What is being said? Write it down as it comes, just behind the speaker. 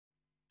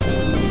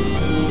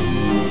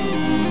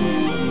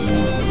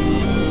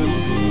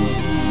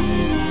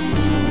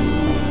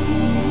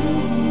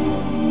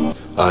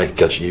Hi,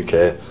 Gadget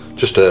UK.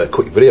 Just a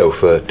quick video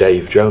for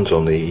Dave Jones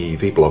on the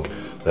EEVBlog.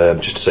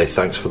 Just to say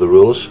thanks for the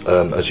rulers.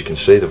 As you can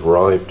see, they've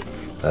arrived.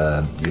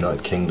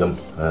 United Kingdom,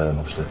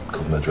 obviously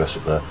covering the address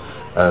up there.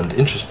 And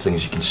interesting thing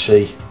is you can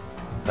see,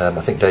 I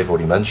think Dave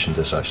already mentioned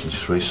this actually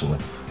just recently,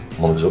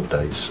 one of his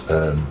updates,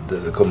 that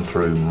they've come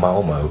through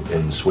Malmo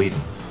in Sweden,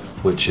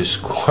 which is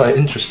quite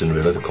interesting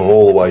really. They've come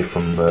all the way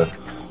from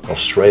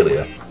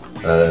Australia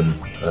and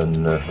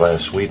via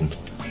Sweden.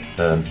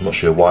 I'm not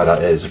sure why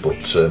that is,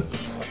 but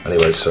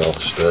anyway, so I'll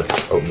just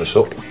open this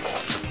up.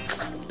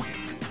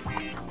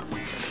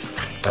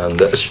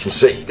 And as you can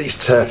see, these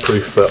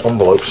tear-proof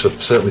envelopes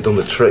have certainly done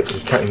the trick.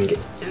 You can't even get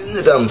in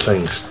the damn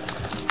things.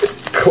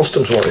 If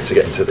customs wanted to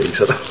get into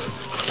these, I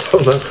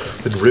don't know,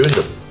 they'd ruined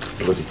them.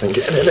 Bloody thing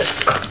getting in it.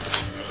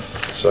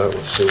 So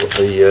let's see what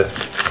the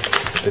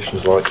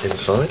condition's like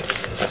inside.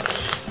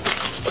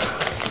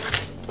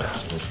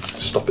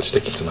 Stop it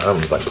sticking to my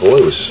hands. That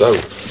glue is so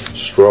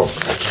strong.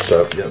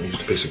 So yeah, I've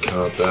used a piece of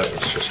card there.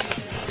 Let's just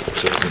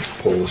see if I can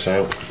pull this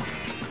out.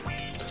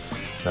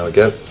 There we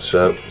go.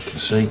 So you can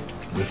see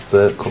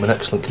they've come in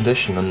excellent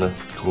condition and they're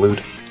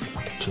glued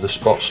to the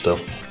spot still.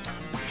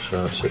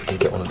 So let's see if we can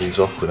get one of these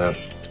off without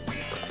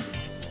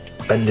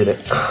bending it.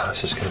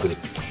 This is going to be the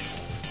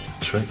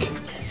trick.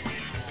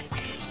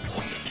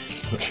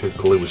 I'm not sure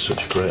glue was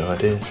such a great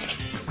idea.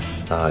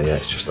 Ah yeah,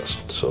 it's just that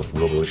sort of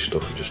rubbery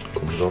stuff, it just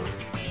comes off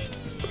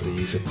pretty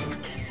easy.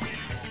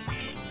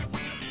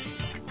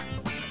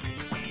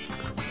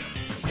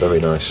 Very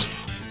nice.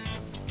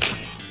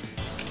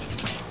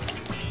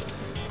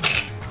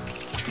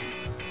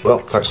 Well,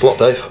 thanks a lot,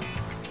 Dave.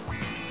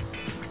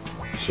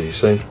 See you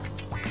soon.